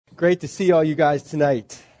Great to see all you guys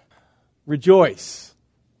tonight. Rejoice.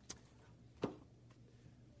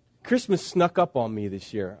 Christmas snuck up on me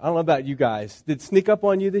this year. I don't know about you guys. Did it sneak up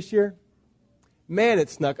on you this year? Man,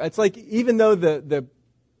 it snuck. It's like even though the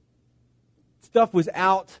stuff was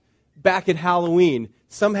out back at Halloween,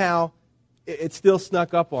 somehow it still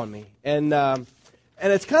snuck up on me. And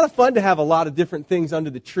it's kind of fun to have a lot of different things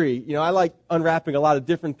under the tree. You know, I like unwrapping a lot of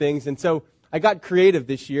different things. And so I got creative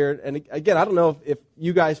this year. And again, I don't know if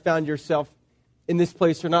you guys found yourself in this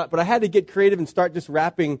place or not, but I had to get creative and start just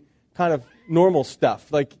wrapping kind of normal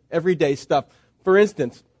stuff, like everyday stuff. For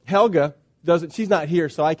instance, Helga doesn't, she's not here,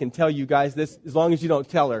 so I can tell you guys this as long as you don't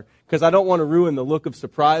tell her, because I don't want to ruin the look of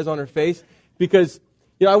surprise on her face, because,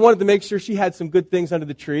 you know, I wanted to make sure she had some good things under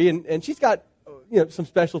the tree, and she's got, you know, some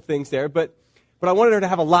special things there, but I wanted her to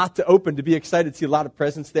have a lot to open, to be excited to see a lot of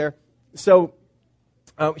presents there. So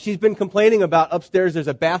she's been complaining about upstairs there's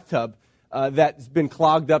a bathtub that's been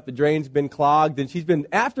clogged up, the drain's been clogged, and she's been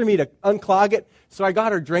after me to unclog it, so I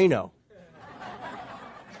got her Drano.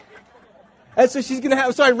 And so she's going to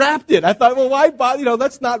have, so I wrapped it. I thought, well, why bother, you know,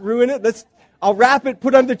 let's not ruin it. I'll wrap it,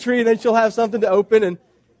 put it under the tree, and then she'll have something to open. And,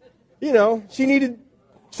 you know, she needed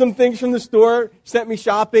some things from the store, sent me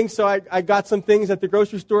shopping, so I got some things at the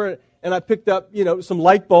grocery store, and I picked up, you know, some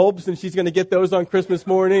light bulbs, and she's going to get those on Christmas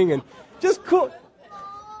morning, and just cool.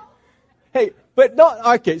 Hey, but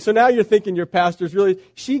no, okay, so now you're thinking your pastor's really,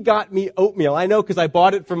 she got me oatmeal. I know because I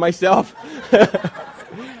bought it for myself.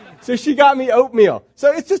 So she got me oatmeal.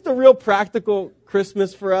 So it's just a real practical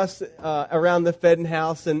Christmas for us around the Fedden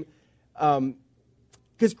house. And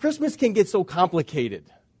because Christmas can get so complicated.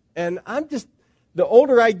 And the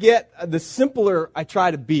older I get, the simpler I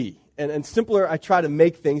try to be. And simpler I try to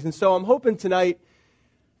make things. And so I'm hoping tonight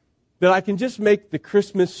that I can just make the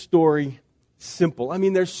Christmas story simple. I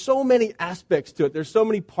mean, there's so many aspects to it. There's so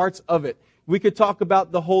many parts of it. We could talk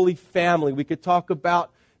about the Holy Family. We could talk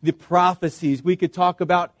about the prophecies. We could talk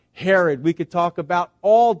about Herod. We could talk about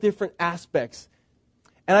all different aspects.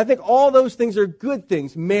 And I think all those things are good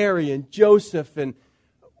things. Mary and Joseph and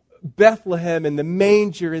Bethlehem and the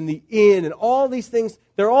manger and the inn and all these things,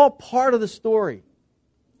 they're all part of the story.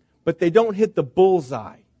 But they don't hit the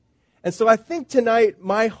bullseye. And so I think tonight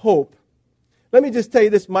my hope, let me just tell you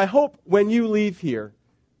this, my hope when you leave here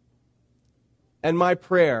and my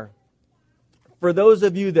prayer for those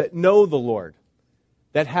of you that know the Lord,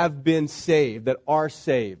 that have been saved, that are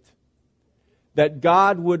saved, that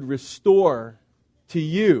God would restore to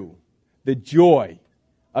you the joy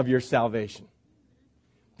of your salvation.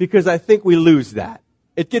 Because I think we lose that.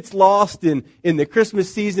 It gets lost in the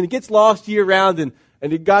Christmas season. It gets lost year round, and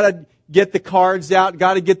you got to get the cards out,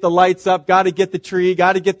 got to get the lights up, got to get the tree,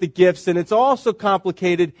 got to get the gifts, and it's all so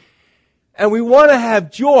complicated. And we want to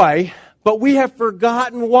have joy, but we have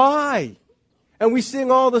forgotten why. And we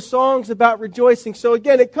sing all the songs about rejoicing. So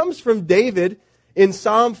again, it comes from David in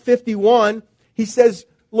Psalm 51. He says,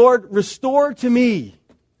 Lord, restore to me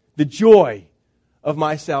the joy of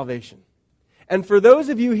my salvation. And for those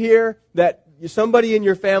of you here that somebody in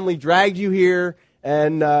your family dragged you here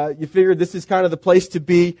and you figured this is kind of the place to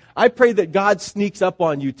be, I pray that God sneaks up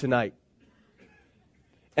on you tonight.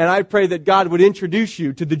 And I pray that God would introduce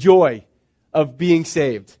you to the joy of being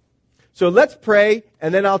saved. So let's pray,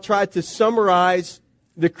 and then I'll try to summarize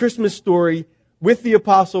the Christmas story with the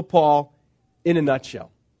Apostle Paul in a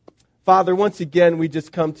nutshell. Father, once again, we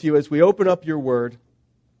just come to you as we open up your word.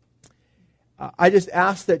 I just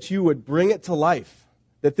ask that you would bring it to life,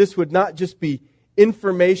 that this would not just be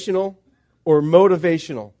informational or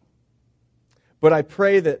motivational, but I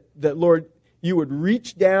pray that Lord, you would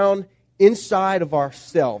reach down inside of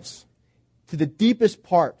ourselves to the deepest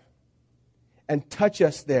part and touch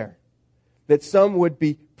us there. That some would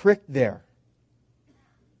be pricked there,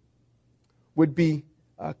 would be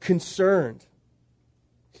concerned.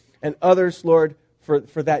 And others, Lord,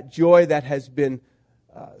 for that joy that has been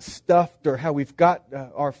stuffed, or how we've got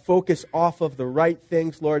our focus off of the right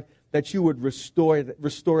things, Lord, that you would restore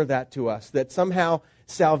that to us. That somehow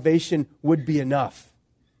salvation would be enough.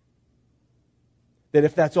 That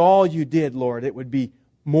if that's all you did, Lord, it would be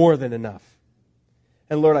more than enough.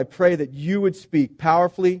 And Lord, I pray that you would speak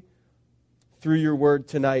powerfully through your word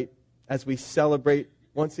tonight as we celebrate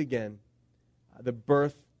once again the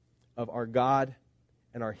birth of our God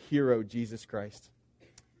and our hero, Jesus Christ.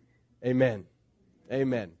 Amen.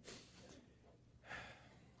 Amen.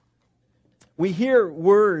 We hear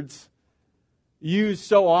words used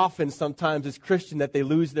so often sometimes as Christian that they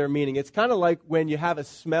lose their meaning. It's kind of like when you have a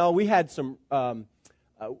smell. We had some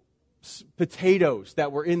potatoes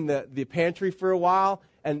that were in the pantry for a while,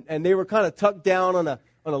 and they were kind of tucked down on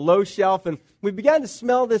on a low shelf, and we began to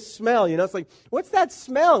smell this smell. It's like, what's that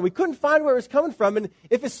smell? And we couldn't find where it was coming from. And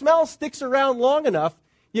if a smell sticks around long enough,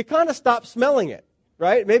 you kind of stop smelling it,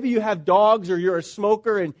 right? Maybe you have dogs or you're a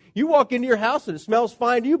smoker, and you walk into your house and it smells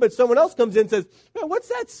fine to you, but someone else comes in and says, "Man, what's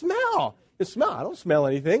that smell?" The smell? I don't smell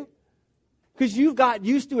anything. Because you've got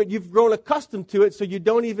used to it. You've grown accustomed to it, so you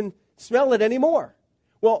don't even smell it anymore.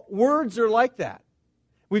 Well, words are like that.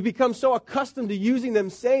 We've become so accustomed to using them,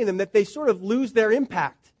 saying them, that they sort of lose their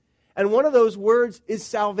impact. And one of those words is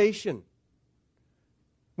salvation.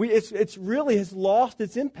 It's really has lost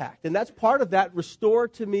its impact. And that's part of that, restore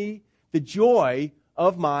to me the joy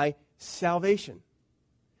of my salvation.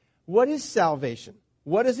 What is salvation?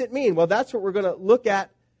 What does it mean? Well, that's what we're going to look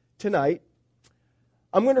at tonight.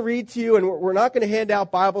 I'm going to read to you, and we're not going to hand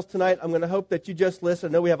out Bibles tonight. I'm going to hope that you just listen.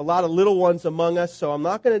 I know we have a lot of little ones among us, so I'm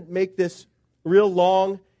not going to make this real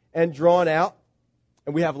long and drawn out.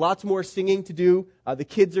 And we have lots more singing to do. The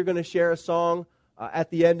kids are going to share a song at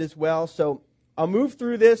the end as well. So I'll move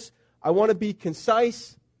through this. I want to be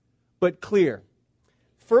concise but clear.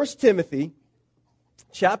 1 Timothy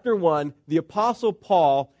chapter 1, the Apostle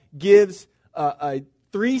Paul gives a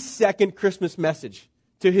 3-second Christmas message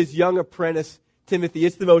to his young apprentice Timothy.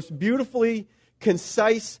 It's the most beautifully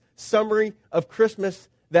concise summary of Christmas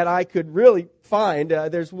that I could really find.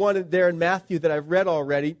 There's one there in Matthew that I've read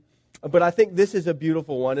already, but I think this is a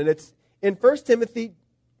beautiful one. And it's in 1 Timothy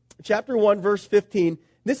chapter 1, verse 15.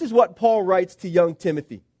 This is what Paul writes to young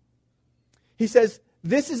Timothy. He says,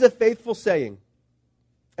 "This is a faithful saying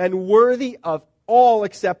and worthy of all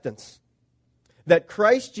acceptance, that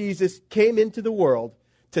Christ Jesus came into the world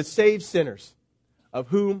to save sinners, of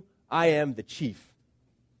whom I am the chief."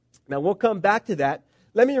 Now, we'll come back to that.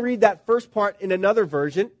 Let me read that first part in another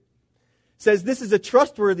version. It says, "This is a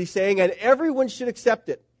trustworthy saying, and everyone should accept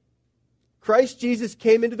it. Christ Jesus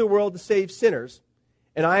came into the world to save sinners,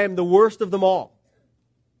 and I am the worst of them all."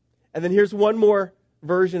 And then here's one more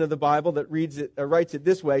version of the Bible that writes it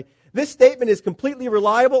this way. "This statement is completely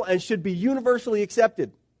reliable and should be universally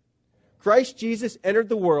accepted. Christ Jesus entered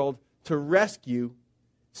the world to rescue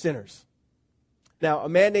sinners." Now, a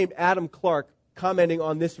man named Adam Clark, commenting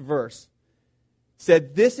on this verse,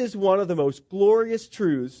 said, "This is one of the most glorious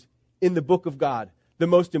truths in the book of God, the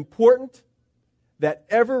most important that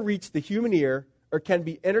ever reached the human ear or can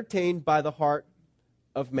be entertained by the heart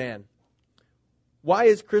of man." Why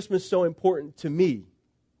is Christmas so important to me?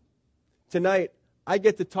 Tonight, I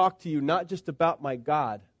get to talk to you not just about my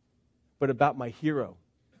God, but about my hero,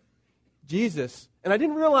 Jesus. And I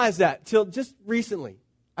didn't realize that till just recently.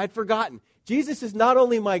 I'd forgotten. Jesus is not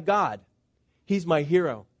only my God, He's my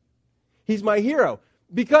hero. He's my hero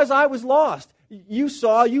because I was lost.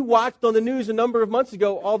 You watched on the news a number of months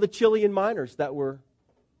ago all the Chilean miners that were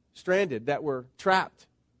stranded, that were trapped,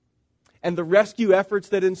 and the rescue efforts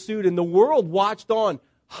that ensued. And the world watched on,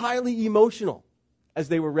 highly emotional, as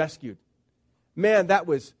they were rescued. Man, that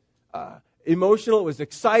was emotional. It was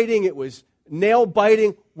exciting. It was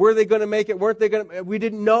nail-biting. Were they going to make it? Weren't they going to? We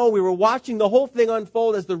didn't know. We were watching the whole thing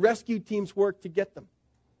unfold as the rescue teams worked to get them.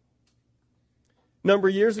 A number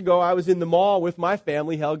of years ago, I was in the mall with my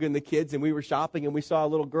family, Helga and the kids, and we were shopping, and we saw a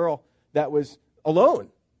little girl that was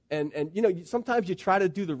alone. And sometimes you try to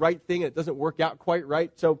do the right thing, and it doesn't work out quite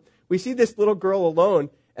right. So we see this little girl alone,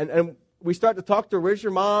 and we start to talk to her. "Where's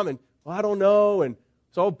your mom?" And, "Well, I don't know." And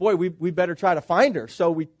so, "Oh, boy, we better try to find her."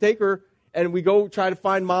 So we take her, and we go try to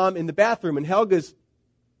find Mom in the bathroom. And Helga's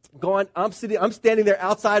gone. I'm standing there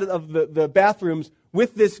outside of the bathrooms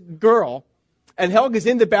with this girl. And Helga's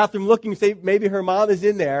in the bathroom looking to see maybe her mom is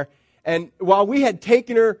in there. And while we had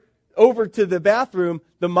taken her over to the bathroom,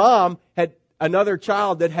 the mom had another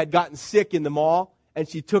child that had gotten sick in the mall. And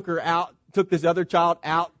she took this other child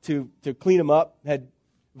out to clean him up, had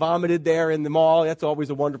vomited there in the mall. That's always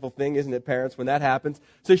a wonderful thing, isn't it, parents, when that happens?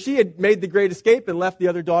 So she had made the great escape and left the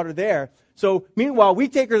other daughter there. So meanwhile, we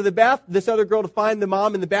take her to the this other girl to find the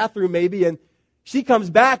mom in the bathroom maybe, and she comes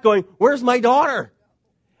back going, "Where's my daughter?"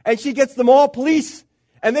 And she gets the mall police,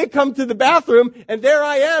 and they come to the bathroom, and there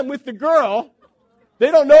I am with the girl. They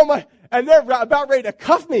don't know and they're about ready to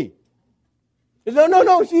cuff me.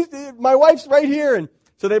 No, my wife's right here. And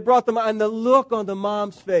so they brought them, and the look on the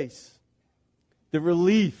mom's face, the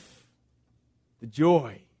relief, the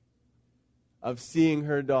joy of seeing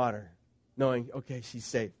her daughter, knowing, okay, she's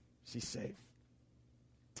safe. She's safe.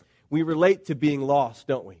 We relate to being lost,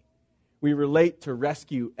 don't we? We relate to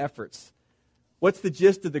rescue efforts. What's the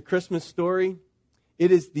gist of the Christmas story?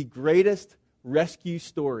 It is the greatest rescue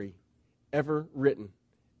story ever written.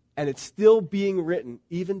 And it's still being written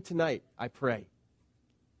even tonight, I pray.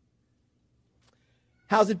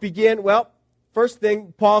 How's it begin? Well, first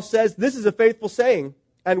thing Paul says, this is a faithful saying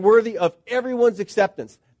and worthy of everyone's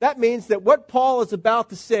acceptance. That means that what Paul is about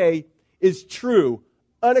to say is true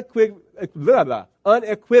unequivocally.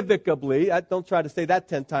 Don't try to say that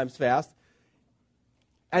 10 times fast.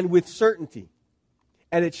 And with certainty.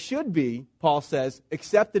 And it should be, Paul says,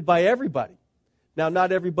 accepted by everybody. Now,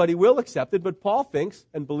 not everybody will accept it, but Paul thinks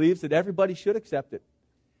and believes that everybody should accept it.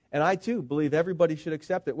 And I, too, believe everybody should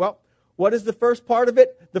accept it. Well, what is the first part of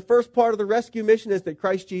it? The first part of the rescue mission is that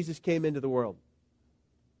Christ Jesus came into the world.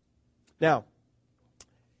 Now,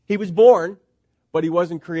 he was born, but he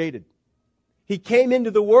wasn't created. He came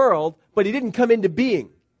into the world, but he didn't come into being.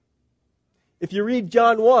 If you read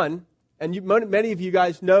John 1, and many of you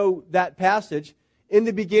guys know that passage, in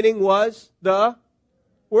the beginning was the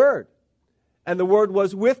Word. And the Word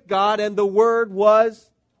was with God, and the Word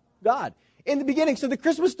was God. In the beginning. So the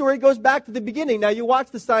Christmas story goes back to the beginning. Now, you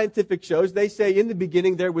watch the scientific shows. They say in the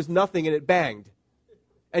beginning there was nothing, and it banged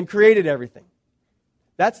and created everything.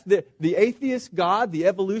 That's the atheist God, the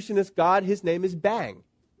evolutionist God. His name is Bang.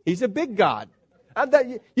 He's a big God.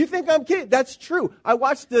 You think I'm kidding? That's true. I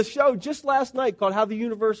watched the show just last night called How the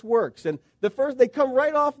Universe Works. And they come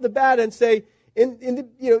right off the bat and say,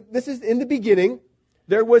 this is in the beginning.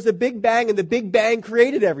 There was a big bang, and the big bang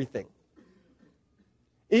created everything.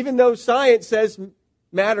 Even though science says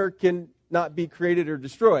matter can not be created or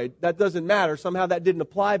destroyed, that doesn't matter. Somehow that didn't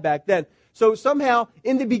apply back then. So somehow,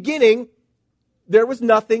 in the beginning, there was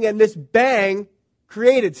nothing, and this bang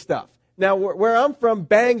created stuff. Now, where I'm from,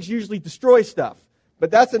 bangs usually destroy stuff.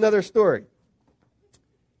 But that's another story.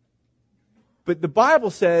 But the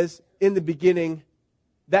Bible says, in the beginning,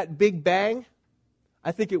 that big bang,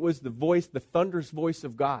 I think it was the thunderous voice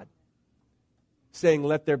of God, saying,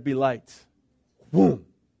 "Let there be light." Boom.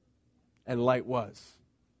 And light was.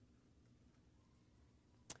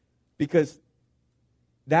 Because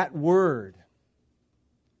that word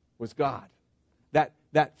was God.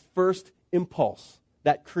 That first impulse,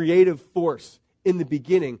 that creative force in the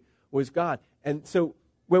beginning was God. And so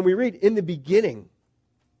when we read, in the beginning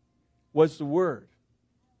was the Word.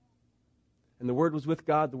 And the Word was with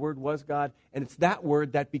God, the Word was God, and it's that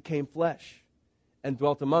Word that became flesh and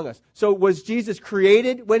dwelt among us. So was Jesus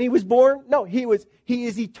created when he was born? No, he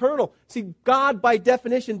is eternal. See, God by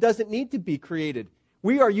definition doesn't need to be created.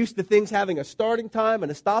 We are used to things having a starting time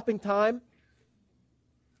and a stopping time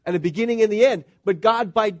and a beginning and the end. But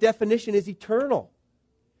God by definition is eternal.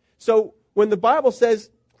 So when the Bible says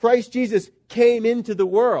Christ Jesus came into the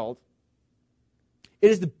world, it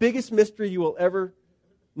is the biggest mystery you will ever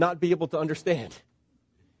not be able to understand.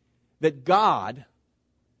 That God,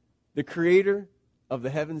 the creator of the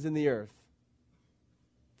heavens and the earth,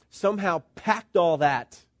 somehow packed all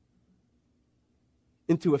that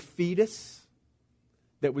into a fetus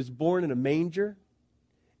that was born in a manger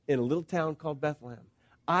in a little town called Bethlehem.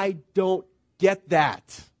 I don't get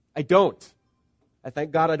that. I don't. I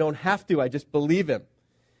thank God I don't have to. I just believe him.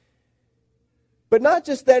 But not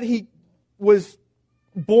just that he was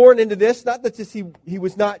born into this, not that just he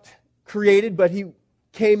was not created, but he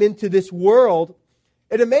came into this world.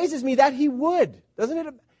 It amazes me that he would, doesn't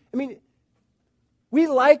it? I mean, we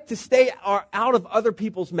like to stay out of other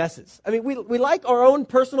people's messes. I mean, we like our own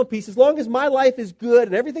personal peace. As long as my life is good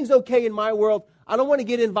and everything's okay in my world, I don't want to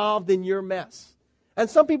get involved in your mess. And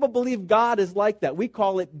some people believe God is like that. We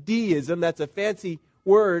call it deism. That's a fancy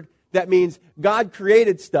word that means God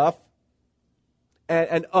created stuff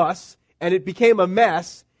and us, and it became a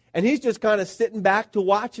mess, and he's just kind of sitting back to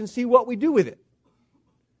watch and see what we do with it.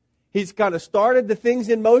 He's kind of started the things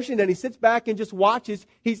in motion, and he sits back and just watches.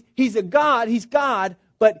 He's a God, he's God,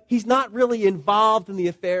 but he's not really involved in the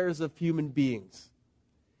affairs of human beings.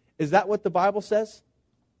 Is that what the Bible says?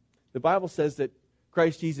 The Bible says that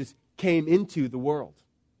Christ Jesus came into the world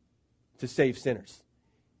to save sinners.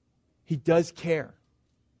 He does care.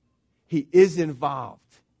 He is involved.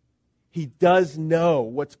 He does know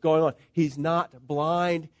what's going on. He's not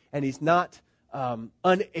blind, and he's not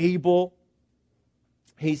unable.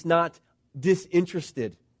 He's not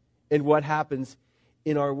disinterested in what happens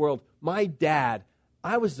in our world. My dad,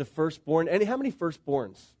 I was the firstborn. And how many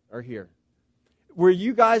firstborns are here? Were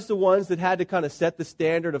you guys the ones that had to kind of set the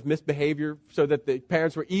standard of misbehavior so that the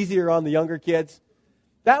parents were easier on the younger kids?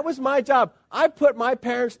 That was my job. I put my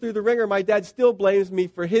parents through the ringer. My dad still blames me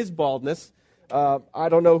for his baldness. I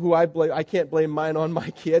don't know who I blame. I can't blame mine on my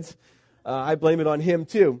kids. I blame it on him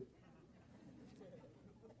too.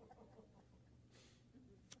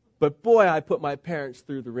 But boy, I put my parents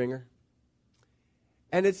through the ringer.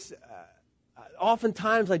 And it's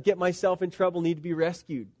oftentimes I get myself in trouble, need to be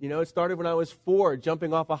rescued. You know, it started when I was 4,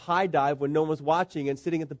 jumping off a high dive when no one was watching and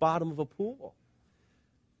sitting at the bottom of a pool,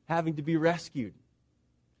 having to be rescued.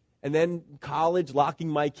 And then college, locking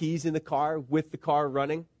my keys in the car with the car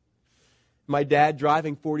running. My dad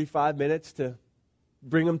driving 45 minutes to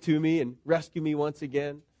bring them to me and rescue me once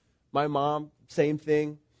again. My mom, same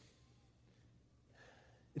thing.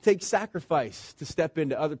 It takes sacrifice to step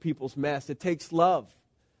into other people's mess. It takes love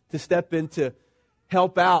to step in to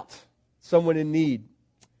help out someone in need.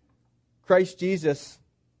 Christ Jesus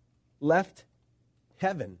left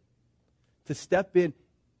heaven to step in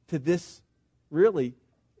to this really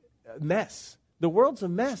mess. The world's a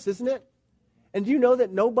mess, isn't it? And do you know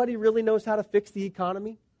that nobody really knows how to fix the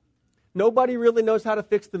economy? Nobody really knows how to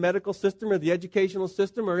fix the medical system or the educational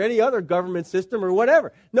system or any other government system or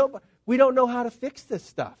whatever. We don't know how to fix this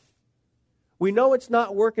stuff. We know it's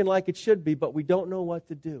not working like it should be, but we don't know what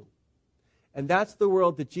to do. And that's the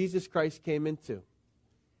world that Jesus Christ came into.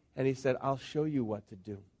 And he said, I'll show you what to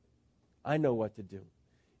do. I know what to do.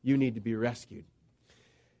 You need to be rescued.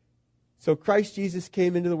 So Christ Jesus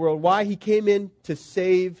came into the world. Why? He came in to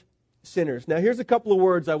save sinners. Now here's a couple of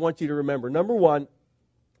words I want you to remember. Number one,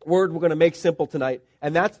 word we're going to make simple tonight,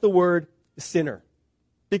 and that's the word sinner.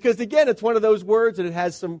 Because again, it's one of those words and it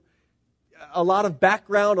has a lot of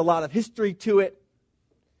background, a lot of history to it.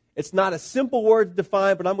 It's not a simple word to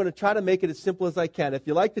define, but I'm going to try to make it as simple as I can. If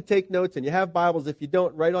you like to take notes and you have Bibles, if you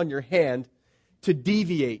don't, write on your hand, to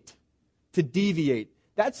deviate. To deviate.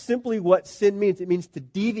 That's simply what sin means. It means to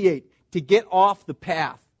deviate, to get off the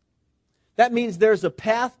path. That means there's a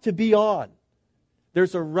path to be on.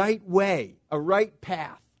 There's a right way, a right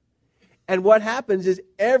path. And what happens is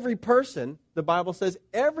every person, the Bible says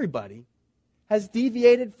everybody, has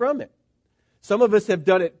deviated from it. Some of us have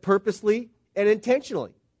done it purposely and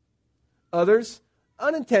intentionally. Others,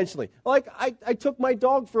 unintentionally. Like, I took my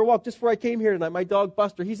dog for a walk just before I came here tonight. My dog,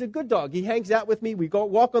 Buster, he's a good dog. He hangs out with me. We go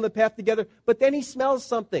walk on the path together. But then he smells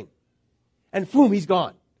something. And boom, he's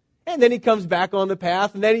gone. And then he comes back on the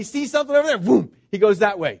path. And then he sees something over there. Boom, he goes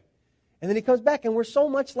that way. And then he comes back. And we're so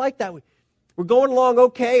much like that. We're going along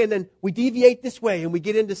okay. And then we deviate this way. And we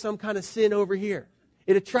get into some kind of sin over here.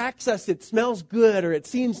 It attracts us. It smells good. Or it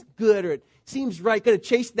seems good. Or it seems right. Going to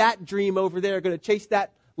chase that dream over there. Going to chase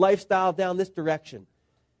that lifestyle down this direction.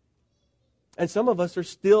 And some of us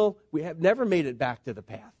we have never made it back to the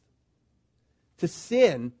path. To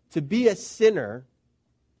sin, to be a sinner,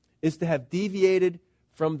 is to have deviated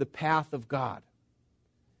from the path of God.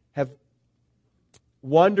 Have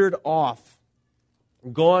wandered off,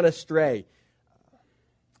 gone astray.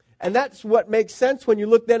 And that's what makes sense when you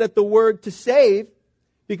look then at the word to save,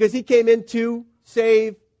 because he came in to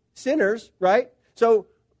save sinners, right? So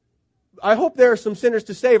I hope there are some sinners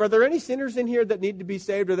to save. Are there any sinners in here that need to be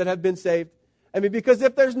saved or that have been saved? I mean, because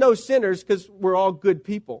if there's no sinners, because we're all good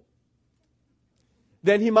people,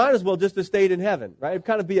 then he might as well just have stayed in heaven, right? It'd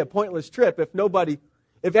kind of be a pointless trip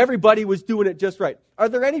if everybody was doing it just right. Are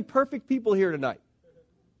there any perfect people here tonight?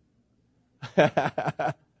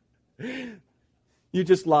 You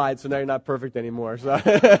just lied, so now you're not perfect anymore. So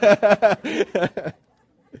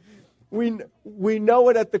We know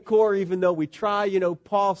it at the core, even though we try.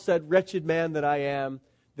 Paul said, wretched man that I am,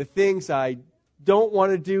 the things I don't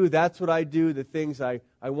want to do, that's what I do. The things I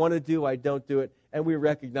want to do, I don't do it. And we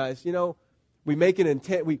recognize, we make an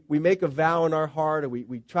intent, we make a vow in our heart, or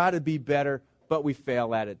we try to be better, but we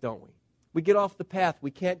fail at it, don't we? We get off the path.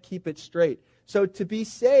 We can't keep it straight. So to be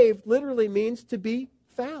saved literally means to be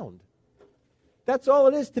found. That's all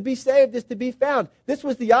it is. To be saved is to be found. This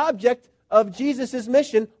was the object of Jesus'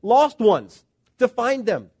 mission, lost ones, to find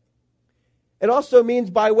them. It also means,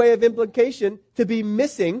 by way of implication, to be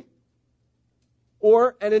missing,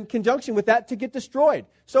 and in conjunction with that, to get destroyed.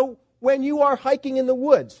 So when you are hiking in the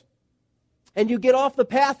woods and you get off the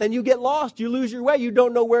path and you get lost, you lose your way, you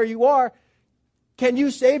don't know where you are, can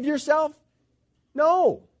you save yourself?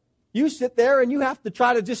 No. You sit there and you have to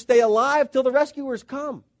try to just stay alive till the rescuers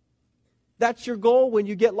come. That's your goal when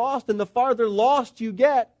you get lost, and the farther lost you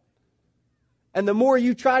get, and the more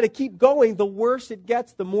you try to keep going, the worse it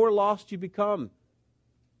gets, the more lost you become.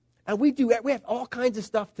 And we have all kinds of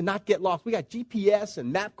stuff to not get lost. We got GPS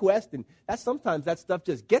and MapQuest, and sometimes that stuff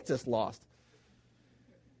just gets us lost.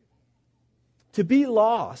 To be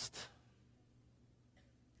lost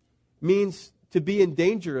means to be in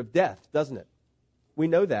danger of death, doesn't it? We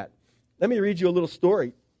know that. Let me read you a little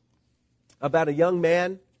story about a young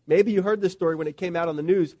man. Maybe you heard this story when it came out on the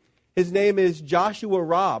news. His name is Joshua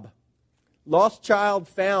Robb. Lost Child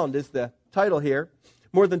Found is the title here.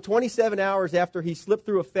 More than 27 hours after he slipped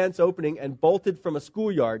through a fence opening and bolted from a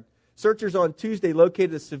schoolyard, searchers on Tuesday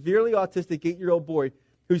located a severely autistic 8-year-old boy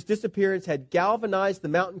whose disappearance had galvanized the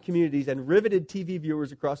mountain communities and riveted TV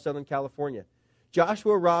viewers across Southern California.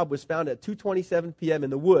 Joshua Robb was found at 2:27 p.m. in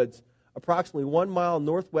the woods approximately 1 mile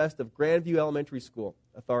northwest of Grandview Elementary School,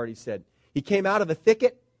 authorities said. He came out of a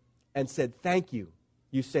thicket and said, "Thank you,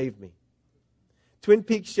 you saved me." Twin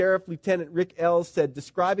Peaks Sheriff Lieutenant Rick Ells said,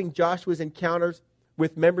 describing Joshua's encounters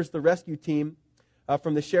with members of the rescue team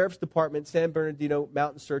from the Sheriff's Department, San Bernardino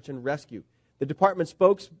Mountain Search and Rescue. The department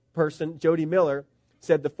spokesperson, Jody Miller,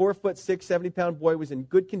 said the 4'6", 70-pound boy was in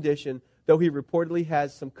good condition, though he reportedly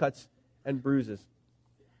has some cuts and bruises.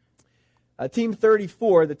 Team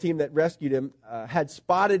 34, the team that rescued him, had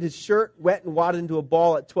spotted his shirt wet and wadded into a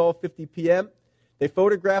ball at 12:50 p.m. They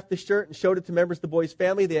photographed the shirt and showed it to members of the boy's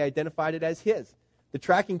family. They identified it as his. The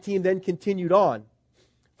tracking team then continued on,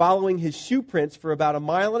 following his shoe prints for about 1.5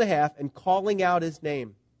 miles and calling out his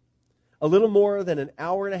name. A little more than an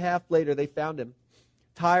hour and a half later, they found him,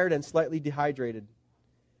 tired and slightly dehydrated.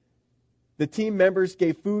 The team members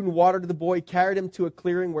gave food and water to the boy, carried him to a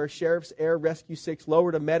clearing where Sheriff's Air Rescue 6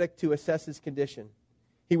 lowered a medic to assess his condition.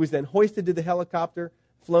 He was then hoisted to the helicopter,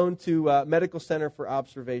 flown to a medical center for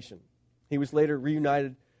observation. He was later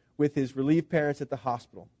reunited with his relieved parents at the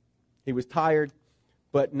hospital. He was tired,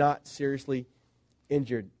 but not seriously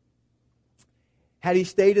injured. Had he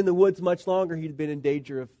stayed in the woods much longer, he'd been in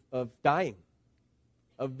danger of dying,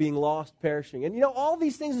 of being lost, perishing. And all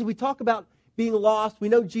these things, as we talk about being lost, we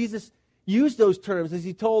know Jesus used those terms as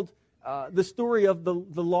he told the story of the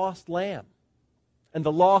lost lamb and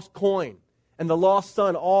the lost coin and the lost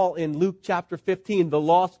son, all in Luke chapter 15, the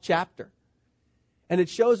lost chapter. And it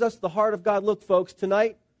shows us the heart of God. Look, folks,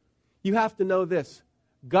 tonight you have to know this.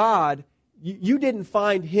 God, you didn't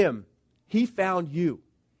find him. He found you.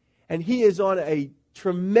 And he is on a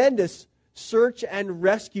tremendous search and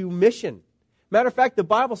rescue mission. Matter of fact, the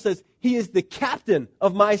Bible says he is the captain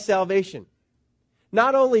of my salvation.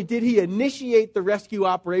 Not only did he initiate the rescue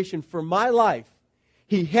operation for my life,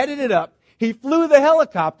 he headed it up, he flew the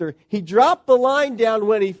helicopter, he dropped the line down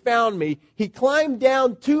when he found me, he climbed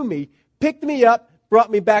down to me, picked me up, brought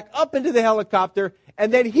me back up into the helicopter,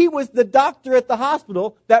 and then he was the doctor at the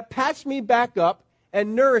hospital that patched me back up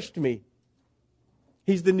and nourished me.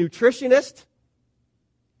 He's the nutritionist,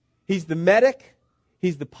 he's the medic,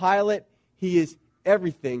 he's the pilot, he is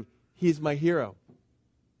everything. He is my hero.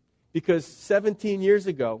 Because 17 years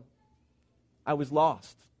ago, I was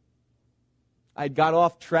lost. I had got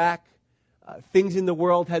off track. Things in the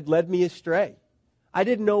world had led me astray. I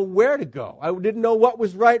didn't know where to go. I didn't know what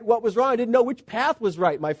was right, what was wrong. I didn't know which path was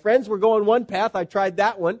right. My friends were going one path. I tried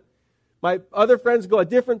that one. My other friends go a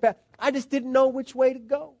different path. I just didn't know which way to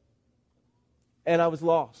go. And I was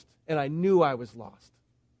lost. And I knew I was lost.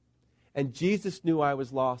 And Jesus knew I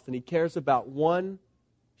was lost. And he cares about one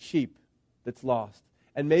sheep that's lost.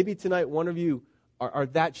 And maybe tonight one of you are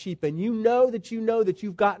that sheep, and you know that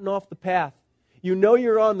you've gotten off the path. You know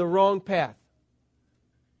you're on the wrong path.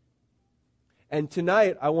 And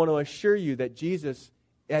tonight I want to assure you that Jesus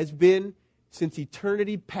has been, since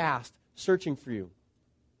eternity past, searching for you.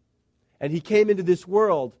 And he came into this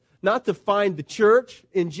world not to find the church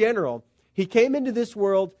in general. He came into this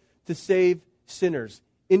world to save sinners,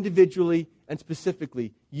 individually and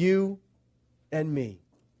specifically, you and me.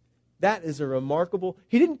 That is a remarkable...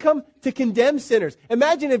 He didn't come to condemn sinners.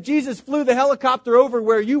 Imagine if Jesus flew the helicopter over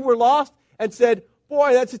where you were lost and said,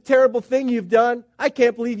 "Boy, that's a terrible thing you've done. I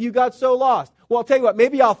can't believe you got so lost. Well, I'll tell you what,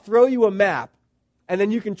 maybe I'll throw you a map, and then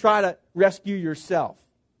you can try to rescue yourself."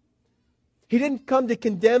 He didn't come to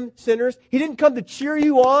condemn sinners. He didn't come to cheer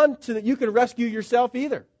you on so that you can rescue yourself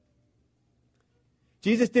either.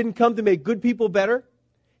 Jesus didn't come to make good people better.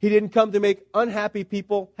 He didn't come to make unhappy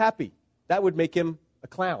people happy. That would make him a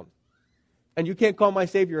clown. And you can't call my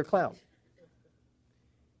Savior a clown.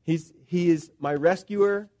 He is my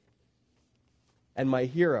rescuer and my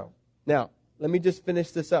hero. Now, let me just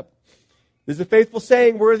finish this up. There's a faithful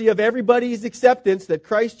saying worthy of everybody's acceptance that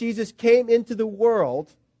Christ Jesus came into the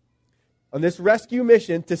world on this rescue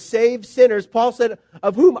mission to save sinners. Paul said,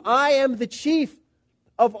 "Of whom I am the chief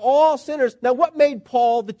of all sinners." Now, what made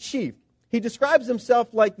Paul the chief? He describes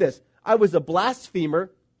himself like this: "I was a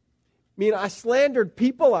blasphemer." I slandered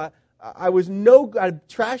people. I was I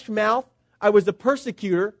trash mouth. I was a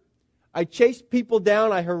persecutor. I chased people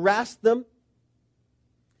down. I harassed them.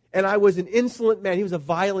 And I was an insolent man. He was a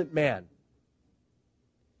violent man.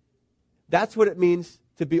 That's what it means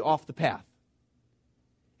to be off the path.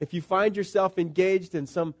 If you find yourself engaged in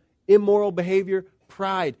some immoral behavior,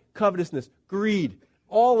 pride, covetousness, greed,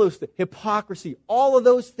 all those things, hypocrisy, all of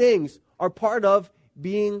those things are part of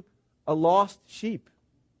being a lost sheep.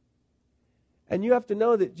 And you have to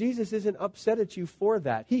know that Jesus isn't upset at you for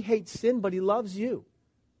that. He hates sin, but he loves you.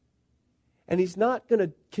 And he's not going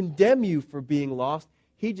to condemn you for being lost.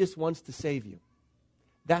 He just wants to save you.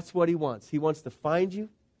 That's what he wants. He wants to find you.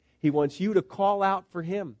 He wants you to call out for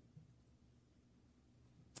Him.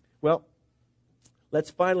 Well,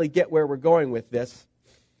 let's finally get where we're going with this.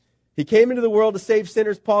 He came into the world to save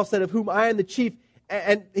sinners, Paul said, of whom I am the chief.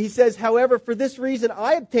 And he says, however, for this reason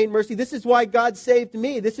I obtained mercy. This is why God saved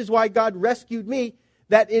me. This is why God rescued me,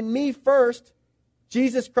 that in me first,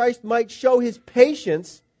 Jesus Christ might show His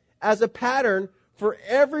patience as a pattern for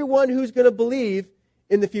everyone who's going to believe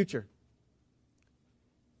in the future.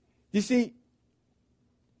 You see,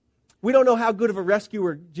 we don't know how good of a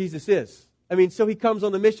rescuer Jesus is. I mean, so He comes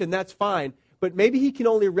on the mission, that's fine. But maybe He can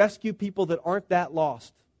only rescue people that aren't that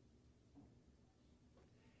lost.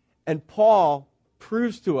 And Paul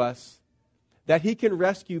proves to us that he can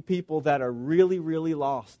rescue people that are really, really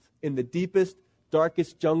lost in the deepest,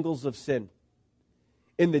 darkest jungles of sin,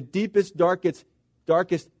 in the deepest, darkest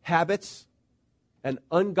habits and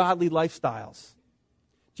ungodly lifestyles.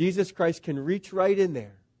 Jesus Christ can reach right in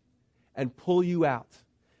there and pull you out.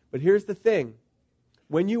 But here's the thing.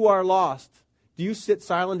 When you are lost, do you sit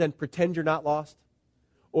silent and pretend you're not lost?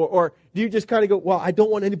 Or do you just kind of go, well, I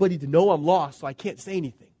don't want anybody to know I'm lost, so I can't say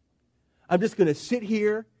anything. I'm just going to sit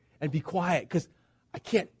here and be quiet because I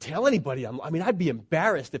can't tell anybody. I'd be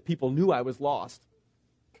embarrassed if people knew I was lost.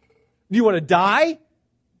 Do you want to die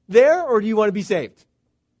there, or do you want to be saved?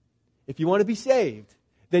 If you want to be saved,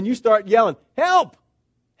 then you start yelling, help,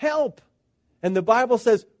 help. And the Bible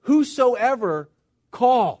says, whosoever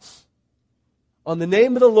calls on the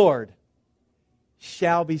name of the Lord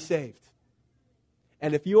shall be saved.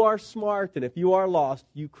 And if you are smart and if you are lost,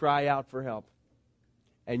 you cry out for help.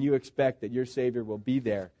 And you expect that your Savior will be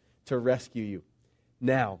there to rescue you.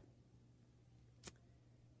 Now,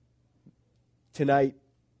 tonight,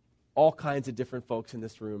 all kinds of different folks in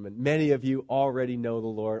this room, and many of you already know the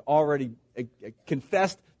Lord, already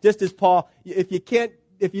confessed, just as Paul, if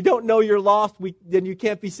you don't know you're lost, then you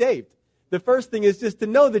can't be saved. The first thing is just to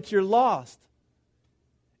know that you're lost.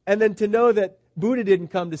 And then to know that Buddha didn't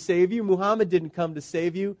come to save you, Muhammad didn't come to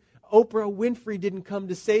save you, Oprah Winfrey didn't come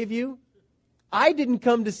to save you, I didn't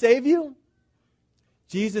come to save you.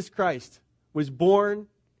 Jesus Christ was born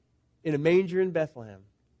in a manger in Bethlehem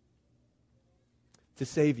to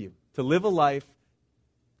save you, to live a life,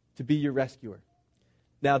 to be your rescuer.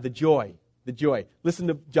 Now the joy. Listen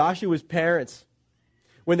to Joshua's parents.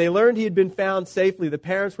 When they learned he had been found safely, the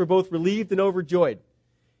parents were both relieved and overjoyed.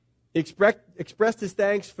 He expressed his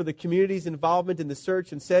thanks for the community's involvement in the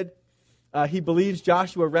search and said he believes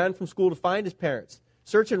Joshua ran from school to find his parents.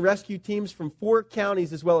 Search and rescue teams from 4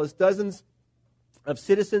 counties as well as dozens of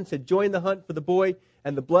citizens had joined the hunt for the boy,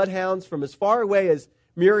 and the bloodhounds from as far away as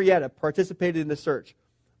Murrieta participated in the search.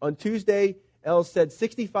 On Tuesday, Els said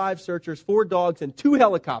 65 searchers, 4 dogs, and 2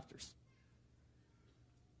 helicopters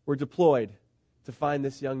were deployed to find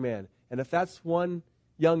this young man. And if that's one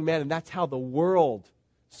young man, and that's how the world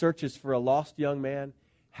searches for a lost young man,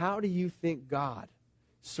 how do you think God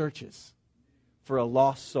searches for a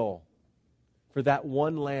lost soul? For that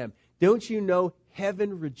one lamb. Don't you know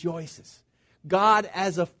heaven rejoices? God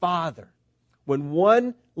as a father, when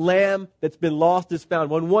one lamb that's been lost is found,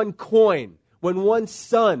 when one coin, when one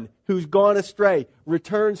son who's gone astray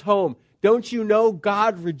returns home, don't you know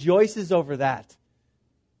God rejoices over that?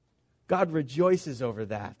 God rejoices over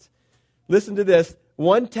that. Listen to this.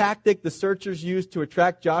 One tactic the searchers used to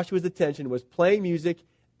attract Joshua's attention was playing music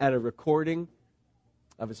and a recording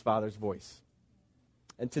of his father's voice.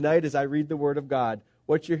 And tonight, as I read the Word of God,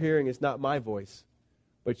 what you're hearing is not my voice,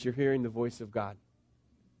 but you're hearing the voice of God.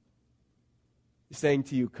 He's saying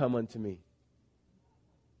to you, come unto me.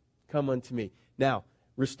 Come unto me. Now,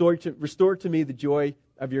 restore to me the joy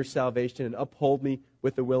of your salvation and uphold me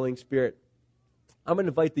with a willing spirit. I'm going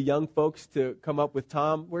to invite the young folks to come up with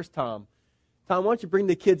Tom. Where's Tom? Tom, why don't you bring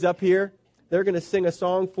the kids up here? They're going to sing a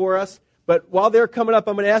song for us. But while they're coming up,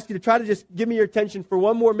 I'm going to ask you to try to just give me your attention for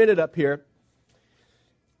one more minute up here.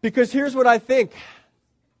 Because here's what I think.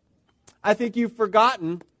 I think you've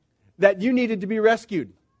forgotten that you needed to be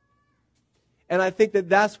rescued. And I think that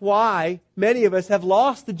that's why many of us have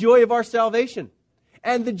lost the joy of our salvation.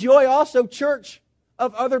 And the joy also, church,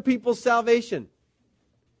 of other people's salvation.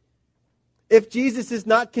 If Jesus is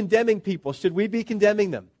not condemning people, should we be condemning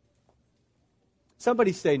them?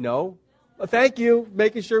 Somebody say no. Well, thank you.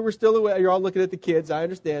 Making sure we're still aware. You're all looking at the kids. I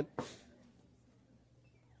understand.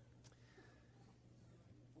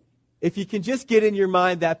 If you can just get in your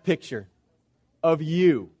mind that picture of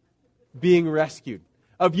you being rescued,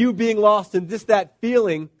 of you being lost, and just that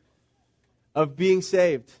feeling of being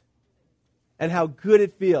saved and how good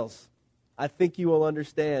it feels, I think you will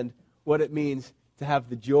understand what it means to have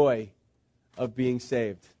the joy of being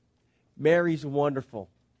saved. Mary's wonderful.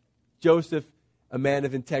 Joseph, a man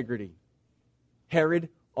of integrity. Herod,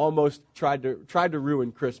 almost tried to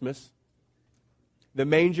ruin Christmas. The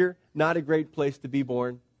manger, not a great place to be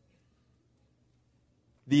born.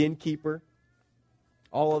 The innkeeper,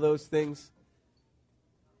 all of those things.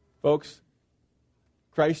 Folks,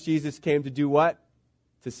 Christ Jesus came to do what?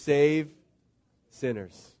 To save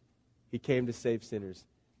sinners. He came to save sinners.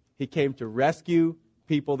 He came to rescue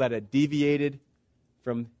people that had deviated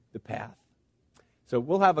from the path. So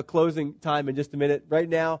we'll have a closing time in just a minute. Right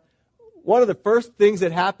now, one of the first things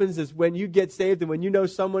that happens is when you get saved and when you know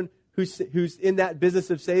someone who's in that business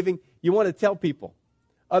of saving, you want to tell people.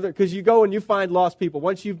 Because you go and you find lost people.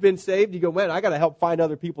 Once you've been saved, you go, man, I got to help find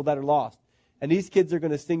other people that are lost. And these kids are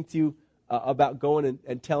going to sing to you about going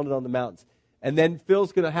and telling it on the mountains. And then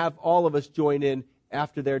Phil's going to have all of us join in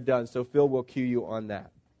after they're done. So Phil will cue you on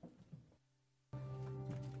that.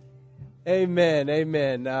 Amen,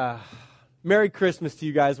 amen. Merry Christmas to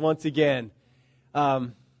you guys once again.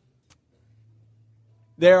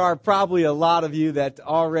 There are probably a lot of you that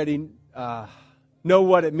already know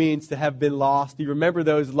what it means to have been lost. You remember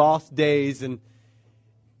those lost days, and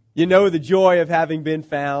you know the joy of having been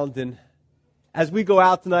found. And as we go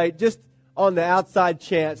out tonight, just on the outside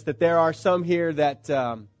chance that there are some here that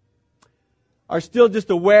are still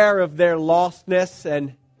just aware of their lostness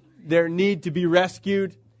and their need to be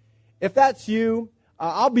rescued, if that's you,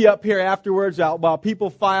 I'll be up here afterwards while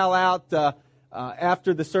people file out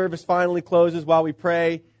after the service finally closes, while we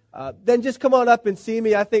pray. Then just come on up and see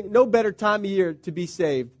me. I think no better time of year to be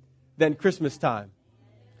saved than Christmas time.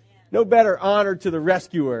 No better honor to the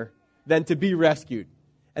rescuer than to be rescued.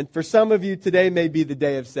 And for some of you, today may be the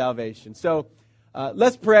day of salvation. So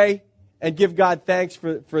let's pray and give God thanks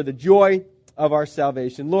for the joy of our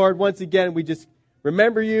salvation. Lord, once again, we just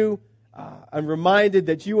remember you. I'm reminded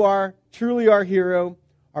that you are truly our hero,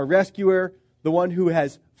 our rescuer, the one who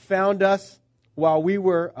has found us while we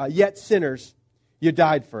were yet sinners. You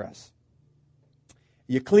died for us.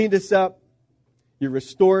 You cleaned us up. You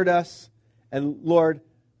restored us. And Lord,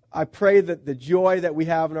 I pray that the joy that we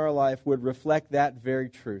have in our life would reflect that very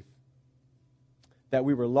truth. That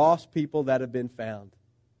we were lost people that have been found.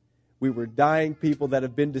 We were dying people that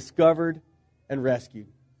have been discovered and rescued.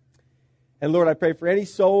 And Lord, I pray for any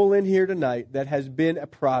soul in here tonight that has been a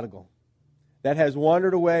prodigal, that has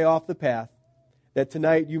wandered away off the path, that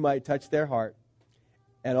tonight you might touch their heart.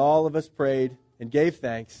 And all of us prayed and gave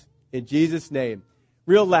thanks in Jesus' name.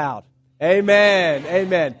 Real loud. Amen.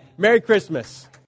 Amen. Merry Christmas.